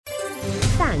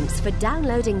Thanks for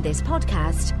downloading this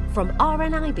podcast from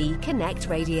RNIB Connect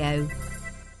Radio.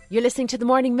 You're listening to The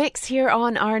Morning Mix here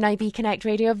on RNIB Connect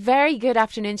Radio. Very good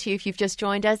afternoon to you if you've just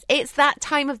joined us. It's that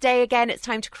time of day again. It's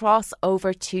time to cross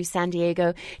over to San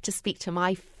Diego to speak to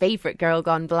my favourite girl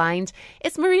gone blind.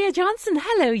 It's Maria Johnson.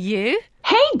 Hello, you.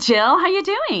 Hey, Jill. How you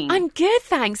doing? I'm good,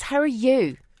 thanks. How are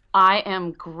you? I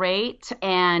am great,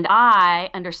 and I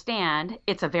understand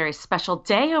it's a very special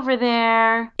day over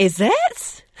there. Is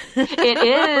it? It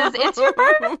is. It's your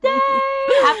birthday.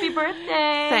 Happy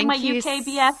birthday, thank my you UK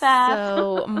BFF.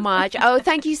 So much. Oh,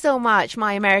 thank you so much,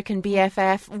 my American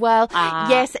BFF. Well,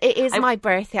 yes, it is my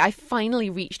birthday. I finally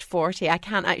reached 40. I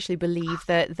can't actually believe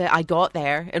that I got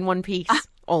there in one piece,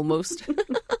 almost.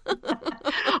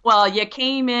 Well, you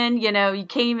came in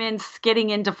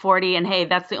skidding into 40, and hey,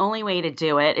 that's the only way to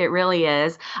do it. It really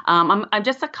is. I'm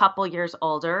just a couple years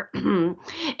older, and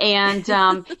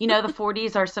the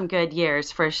 40s are some good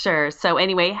years for sure. So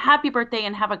anyway, happy birthday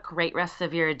and have a great rest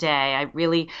of your day. I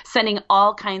really sending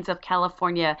all kinds of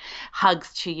California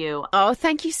hugs to you. Oh,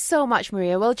 thank you so much,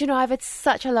 Maria. Well, I've had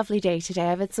such a lovely day today.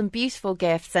 I've had some beautiful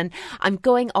gifts, and I'm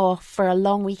going off for a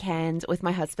long weekend with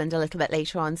my husband a little bit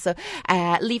later on. So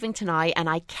leaving tonight, and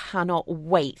I cannot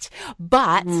wait.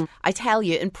 But I tell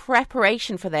you, in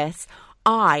preparation for this,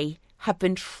 I have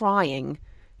been trying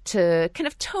to kind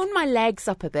of tone my legs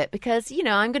up a bit because,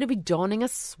 I'm going to be donning a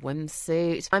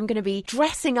swimsuit. I'm going to be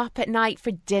dressing up at night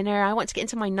for dinner. I want to get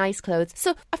into my nice clothes.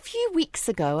 So a few weeks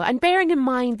ago, and bearing in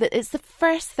mind that it's the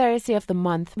first Thursday of the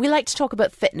month, we like to talk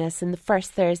about fitness in the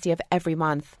first Thursday of every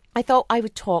month. I thought I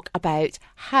would talk about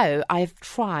how I've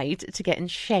tried to get in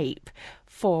shape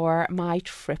for my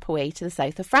trip away to the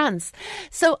south of France.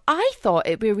 So I thought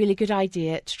it'd be a really good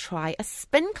idea to try a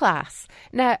spin class.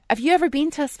 Now, have you ever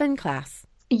been to a spin class?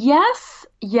 Yes,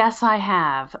 I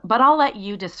have. But I'll let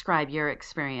you describe your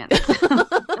experience.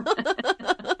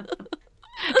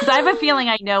 Because I have a feeling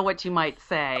I know what you might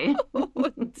say.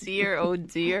 Oh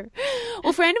dear.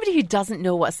 Well, for anybody who doesn't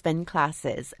know what a spin class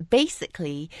is,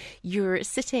 basically you're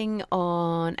sitting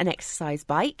on an exercise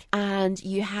bike and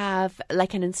you have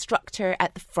like an instructor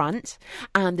at the front,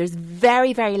 and there's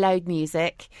very, very loud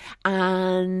music,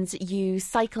 and you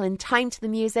cycle in time to the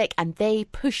music and they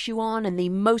push you on and they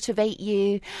motivate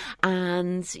you,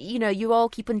 and you all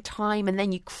keep in time, and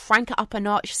then you crank it up a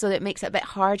notch so that it makes it a bit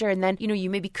harder, and then you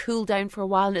maybe cool down for a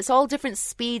while, and it's all different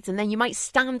speeds, and then you might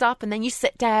stand up and then you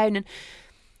sit down. And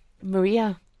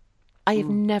Maria, I have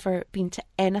never been to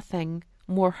anything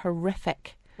more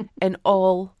horrific in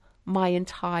all my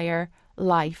entire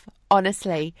life.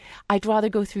 Honestly, I'd rather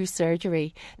go through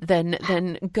surgery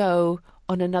than go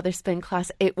on another spin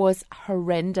class. It was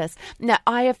horrendous. Now,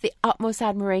 I have the utmost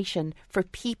admiration for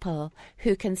people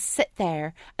who can sit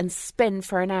there and spin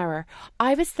for an hour.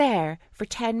 I was there for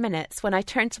 10 minutes. When I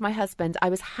turned to my husband, I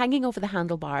was hanging over the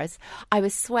handlebars. I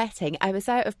was sweating. I was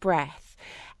out of breath.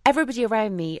 Everybody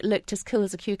around me looked as cool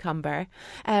as a cucumber.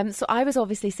 So I was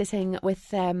obviously sitting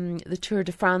with the Tour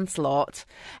de France lot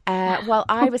while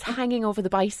I was hanging over the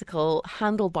bicycle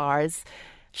handlebars,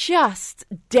 just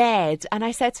dead. And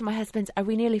I said to my husband, "Are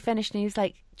we nearly finished?" And he was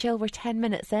like, "Jill, we're 10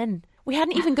 minutes in. We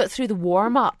hadn't even got through the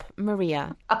warm-up,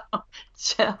 Maria." Oh,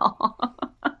 Jill.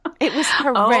 It was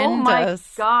horrendous. Oh my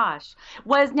gosh.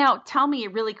 Now tell me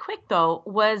really quick though,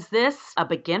 was this a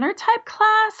beginner type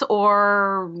class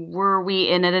or were we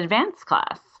in an advanced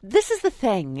class? This is the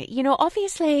thing,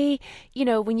 obviously,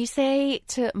 when you say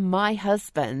to my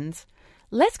husband,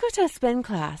 "Let's go to a spin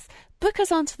class, book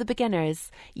us onto the beginners."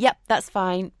 Yep, that's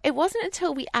fine. It wasn't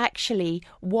until we actually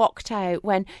walked out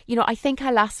when, I think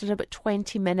I lasted about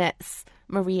 20 minutes,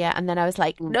 Maria, and then I was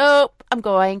like, "Nope, I'm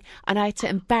going." And I had to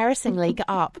embarrassingly get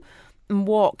up and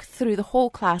walk through the whole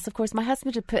class. Of course, my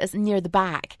husband had put us near the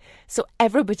back, so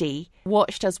everybody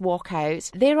watched us walk out.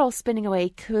 They're all spinning away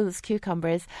cool as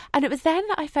cucumbers. And it was then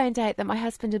that I found out that my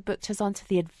husband had booked us onto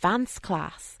the advanced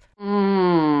class.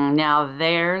 Now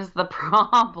there's the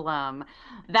problem.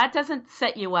 That doesn't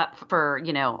set you up for,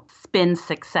 spin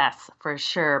success for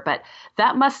sure, but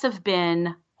that must have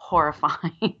been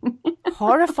horrifying.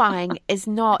 Horrifying is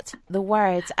not the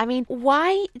word. I mean,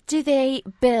 why do they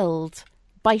build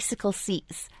bicycle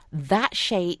seats that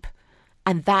shape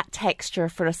and that texture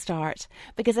for a start?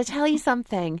 Because I tell you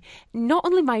something, not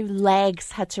only my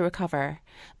legs had to recover,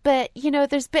 but,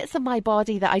 there's bits of my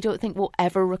body that I don't think will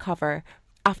ever recover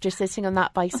after sitting on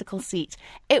that bicycle seat.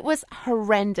 It was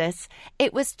horrendous.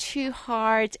 It was too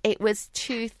hard. It was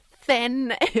too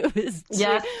thin. It was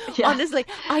too, honestly,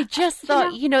 I just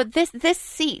thought, this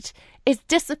seat is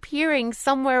disappearing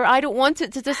somewhere I don't want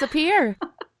it to disappear.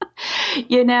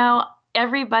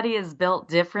 Everybody is built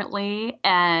differently,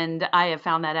 and I have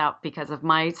found that out because of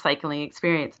my cycling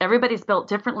experience. Everybody's built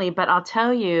differently, but I'll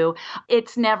tell you,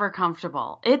 it's never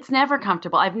comfortable. It's never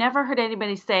comfortable. I've never heard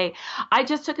anybody say, I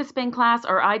just took a spin class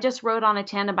or I just rode on a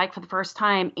tandem bike for the first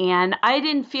time and I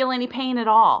didn't feel any pain at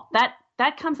all.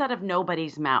 That comes out of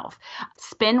nobody's mouth.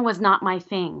 Spin was not my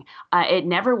thing. It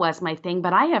never was my thing,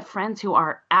 but I have friends who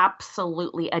are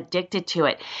absolutely addicted to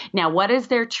it. Now, what is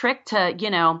their trick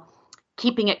to,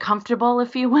 keeping it comfortable,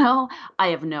 if you will? I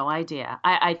have no idea.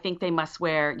 I think they must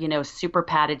wear, super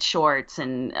padded shorts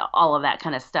and all of that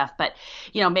kind of stuff. But,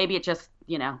 maybe it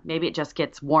just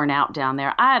gets worn out down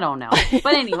there. I don't know.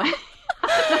 But anyway.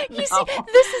 You see,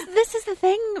 this is the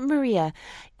thing, Maria.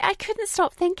 I couldn't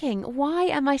stop thinking, why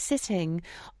am I sitting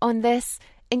on this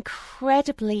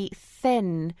incredibly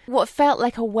thin, what felt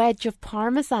like a wedge of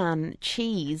Parmesan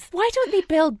cheese? Why don't they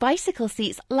build bicycle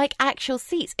seats like actual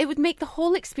seats? It would make the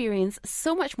whole experience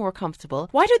so much more comfortable.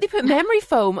 Why don't they put memory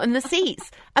foam on the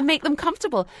seats and make them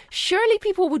comfortable? Surely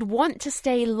people would want to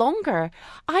stay longer.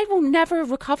 I will never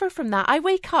recover from that. I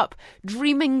wake up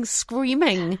dreaming,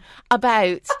 screaming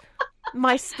about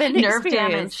my spin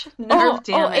experience. Nerve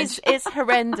damage. It's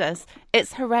horrendous.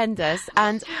 It's horrendous.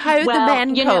 And how the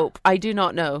men cope, I do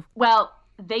not know. Well,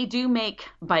 they do make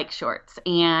bike shorts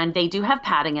and they do have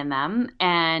padding in them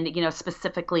and,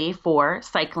 specifically for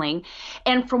cycling.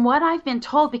 And from what I've been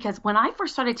told, because when I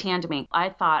first started tandeming, I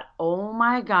thought, oh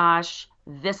my gosh,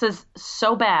 this is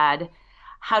so bad.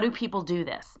 How do people do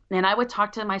this? And I would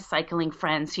talk to my cycling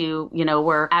friends who,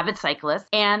 were avid cyclists.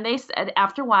 And they said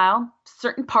after a while,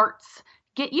 certain parts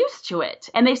get used to it.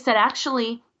 And they said,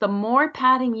 actually, the more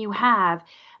padding you have,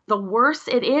 the worse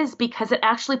it is because it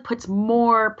actually puts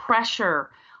more pressure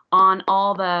on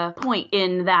all the point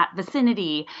in that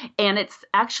vicinity. And it's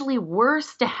actually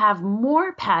worse to have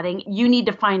more padding. You need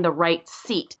to find the right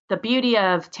seat. The beauty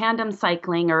of tandem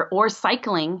cycling or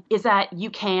cycling is that you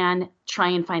can try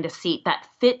and find a seat that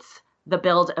fits the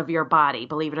build of your body.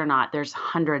 Believe it or not, there's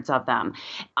hundreds of them.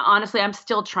 Honestly, I'm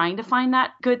still trying to find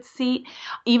that good seat.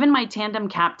 Even my tandem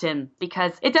captain,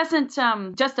 because it doesn't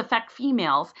just affect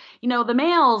females. The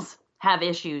males have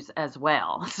issues as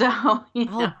well. So,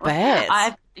 I'll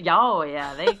bet. They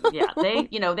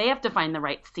have to find the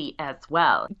right seat as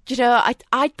well.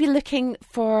 I'd be looking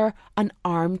for an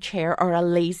armchair or a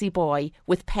lazy boy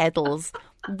with pedals.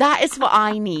 That is what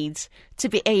I need to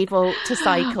be able to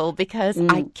cycle because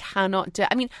I cannot do it.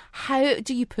 I mean, how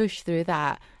do you push through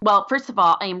that? Well, first of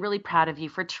all, I am really proud of you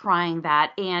for trying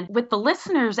that. And with the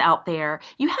listeners out there,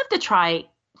 you have to try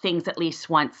things at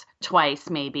least once, twice,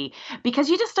 maybe, because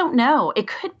you just don't know. It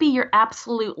could be your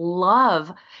absolute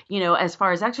love, as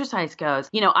far as exercise goes.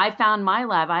 I found my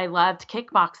love. I loved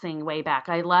kickboxing way back.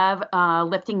 I love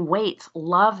lifting weights.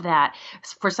 Love that.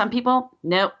 For some people,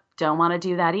 nope. Don't want to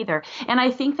do that either. And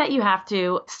I think that you have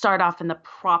to start off in the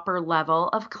proper level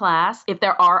of class if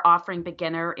there are offering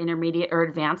beginner, intermediate, or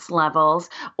advanced levels.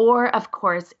 Or, of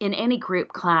course, in any group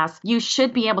class, you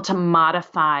should be able to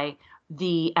modify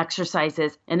the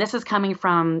exercises. And this is coming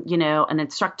from, an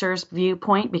instructor's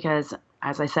viewpoint because,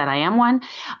 as I said, I am one.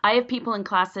 I have people in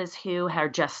classes who are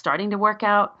just starting to work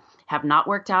out, have not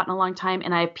worked out in a long time.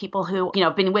 And I have people who,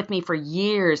 have been with me for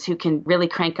years who can really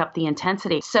crank up the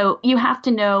intensity. So you have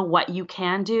to know what you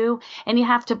can do. And you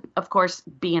have to, of course,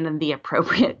 be in the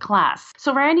appropriate class.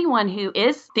 So for anyone who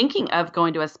is thinking of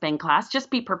going to a spin class, just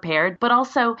be prepared. But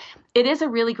also, it is a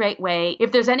really great way.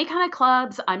 If there's any kind of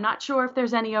clubs, I'm not sure if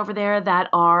there's any over there that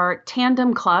are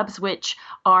tandem clubs, which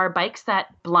are bikes that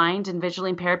blind and visually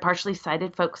impaired, partially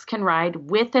sighted folks can ride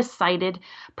with a sighted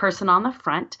person on the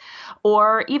front.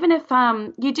 Or even if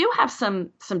you do have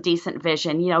some decent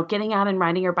vision, getting out and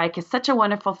riding your bike is such a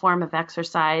wonderful form of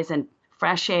exercise and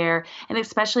fresh air, and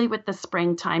especially with the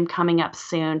springtime coming up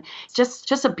soon,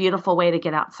 just a beautiful way to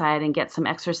get outside and get some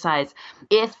exercise.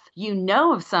 If you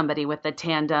know of somebody with a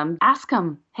tandem, ask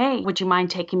them, hey, would you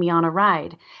mind taking me on a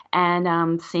ride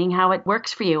and seeing how it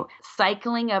works for you?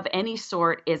 Cycling of any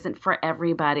sort isn't for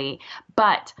everybody,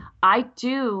 but I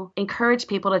do encourage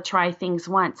people to try things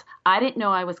once. I didn't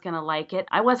know I was going to like it.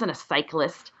 I wasn't a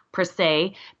cyclist per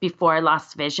se before I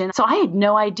lost vision. So I had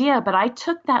no idea, but I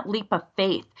took that leap of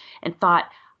faith and thought,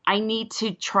 I need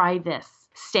to try this.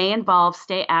 Stay involved,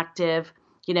 stay active,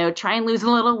 try and lose a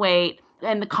little weight,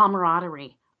 and the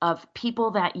camaraderie of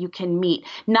people that you can meet,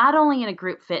 not only in a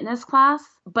group fitness class,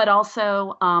 but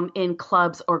also in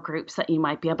clubs or groups that you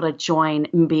might be able to join,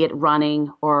 be it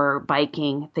running or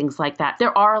biking, things like that.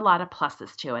 There are a lot of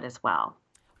pluses to it as well.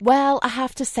 Well, I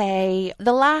have to say,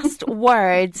 the last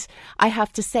words I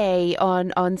have to say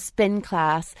on spin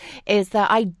class is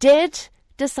that I did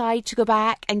decide to go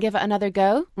back and give it another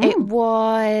go. It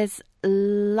was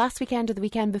last weekend or the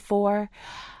weekend before.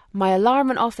 My alarm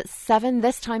went off at 7.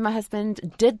 This time my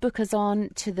husband did book us on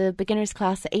to the beginners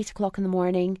class at 8 o'clock in the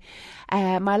morning.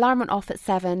 My alarm went off at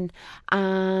 7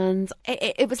 and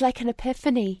it was like an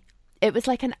epiphany. It was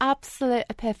like an absolute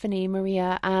epiphany,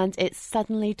 Maria, and it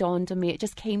suddenly dawned on me. It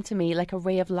just came to me like a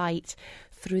ray of light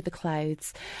through the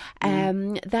clouds,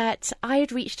 that I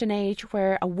had reached an age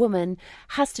where a woman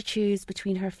has to choose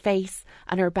between her face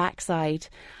and her backside.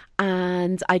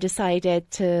 And I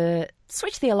decided to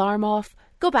switch the alarm off,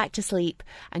 go back to sleep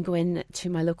and go in to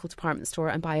my local department store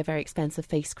and buy a very expensive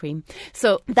face cream.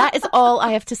 So that is all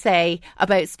I have to say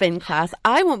about spin class.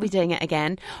 I won't be doing it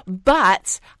again,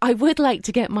 but I would like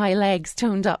to get my legs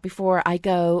toned up before I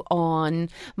go on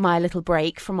my little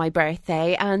break for my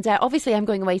birthday. And obviously I'm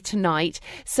going away tonight,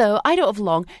 so I don't have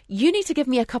long. You need to give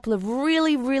me a couple of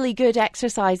really, really good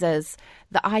exercises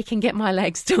that I can get my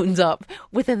legs toned up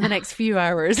within the next few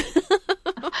hours.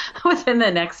 Within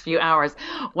the next few hours.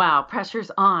 Wow,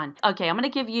 pressure's on. Okay, I'm going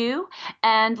to give you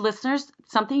and listeners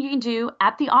something you can do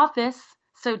at the office.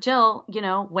 So Jill,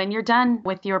 when you're done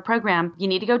with your program, you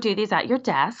need to go do these at your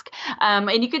desk.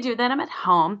 And you could do them at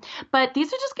home. But these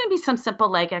are just going to be some simple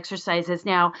leg exercises.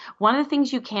 Now, one of the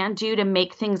things you can do to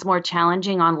make things more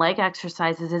challenging on leg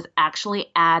exercises is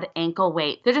actually add ankle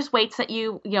weight. They're just weights that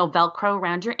you Velcro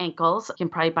around your ankles. You can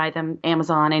probably buy them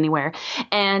Amazon, anywhere.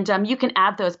 And you can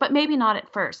add those, but maybe not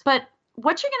at first. But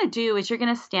what you're going to do is you're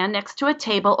going to stand next to a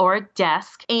table or a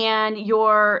desk, and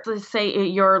let's say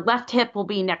your left hip will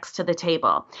be next to the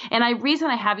table. And the reason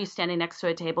I have you standing next to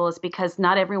a table is because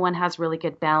not everyone has really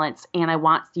good balance, and I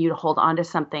want you to hold on to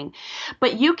something.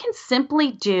 But you can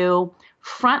simply do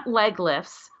front leg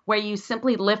lifts where you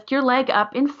simply lift your leg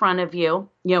up in front of you,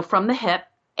 from the hip.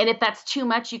 And if that's too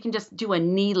much, you can just do a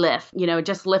knee lift,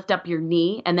 just lift up your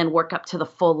knee and then work up to the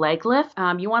full leg lift.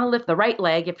 You want to lift the right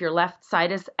leg. If your left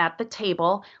side is at the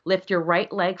table, lift your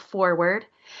right leg forward.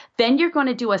 Then you're going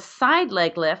to do a side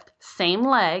leg lift, same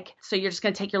leg. So you're just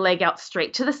going to take your leg out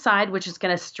straight to the side, which is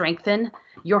going to strengthen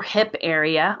your hip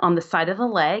area on the side of the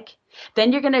leg.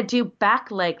 Then you're going to do back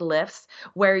leg lifts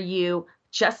where you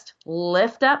just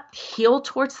lift up, heel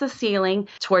towards the ceiling,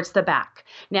 towards the back.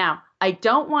 Now, I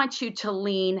don't want you to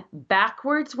lean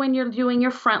backwards when you're doing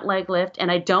your front leg lift, and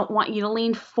I don't want you to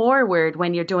lean forward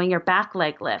when you're doing your back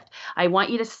leg lift. I want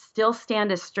you to still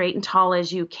stand as straight and tall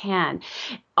as you can.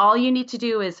 All you need to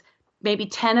do is maybe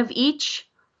 10 of each,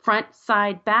 front,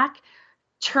 side, back.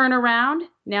 Turn around.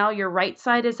 Now your right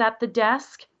side is at the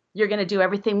desk. You're going to do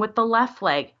everything with the left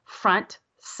leg, front,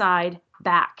 side,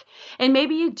 back. And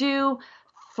maybe you do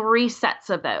 3 sets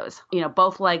of those,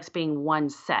 both legs being 1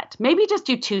 set. Maybe just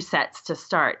do 2 sets to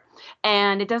start.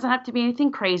 And it doesn't have to be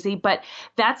anything crazy, but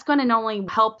that's going to not only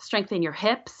help strengthen your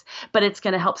hips, but it's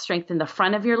going to help strengthen the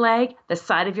front of your leg, the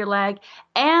side of your leg,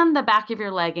 and the back of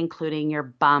your leg, including your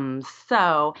bum.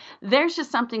 So there's just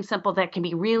something simple that can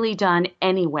be really done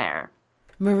anywhere.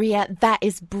 Maria, that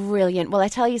is brilliant. Well, I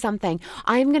tell you something,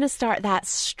 I'm going to start that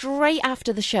straight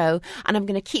after the show, and I'm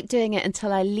going to keep doing it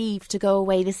until I leave to go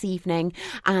away this evening.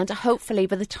 And hopefully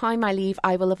by the time I leave,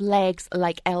 I will have legs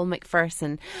like Elle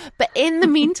Macpherson. But in the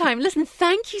meantime, listen,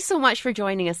 thank you so much for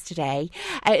joining us today.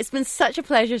 It's been such a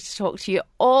pleasure to talk to you.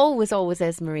 Always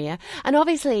is, Maria. And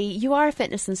obviously, you are a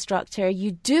fitness instructor. You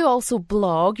do also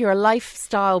blog. You're a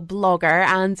lifestyle blogger,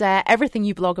 and everything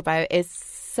you blog about is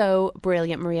so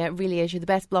brilliant, Maria. It really is. You're the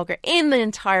best blogger in the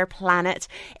entire planet.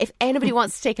 If anybody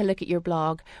wants to take a look at your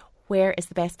blog, where is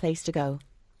the best place to go?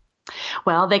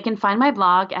 Well, they can find my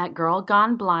blog at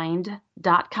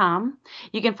girlgoneblind.com.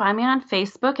 You can find me on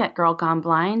Facebook at Girl Gone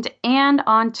Blind and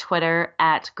on Twitter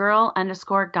at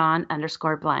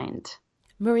girl_gone_blind.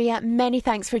 Maria, many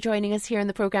thanks for joining us here in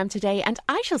the program today, and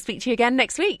I shall speak to you again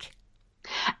next week.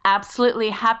 Absolutely.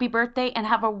 Happy birthday and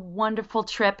have a wonderful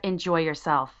trip. Enjoy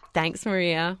yourself. Thanks,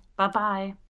 Maria.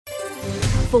 Bye-bye.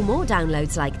 For more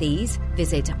downloads like these,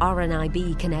 visit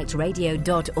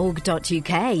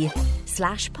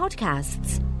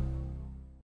rnibconnectradio.org.uk/podcasts.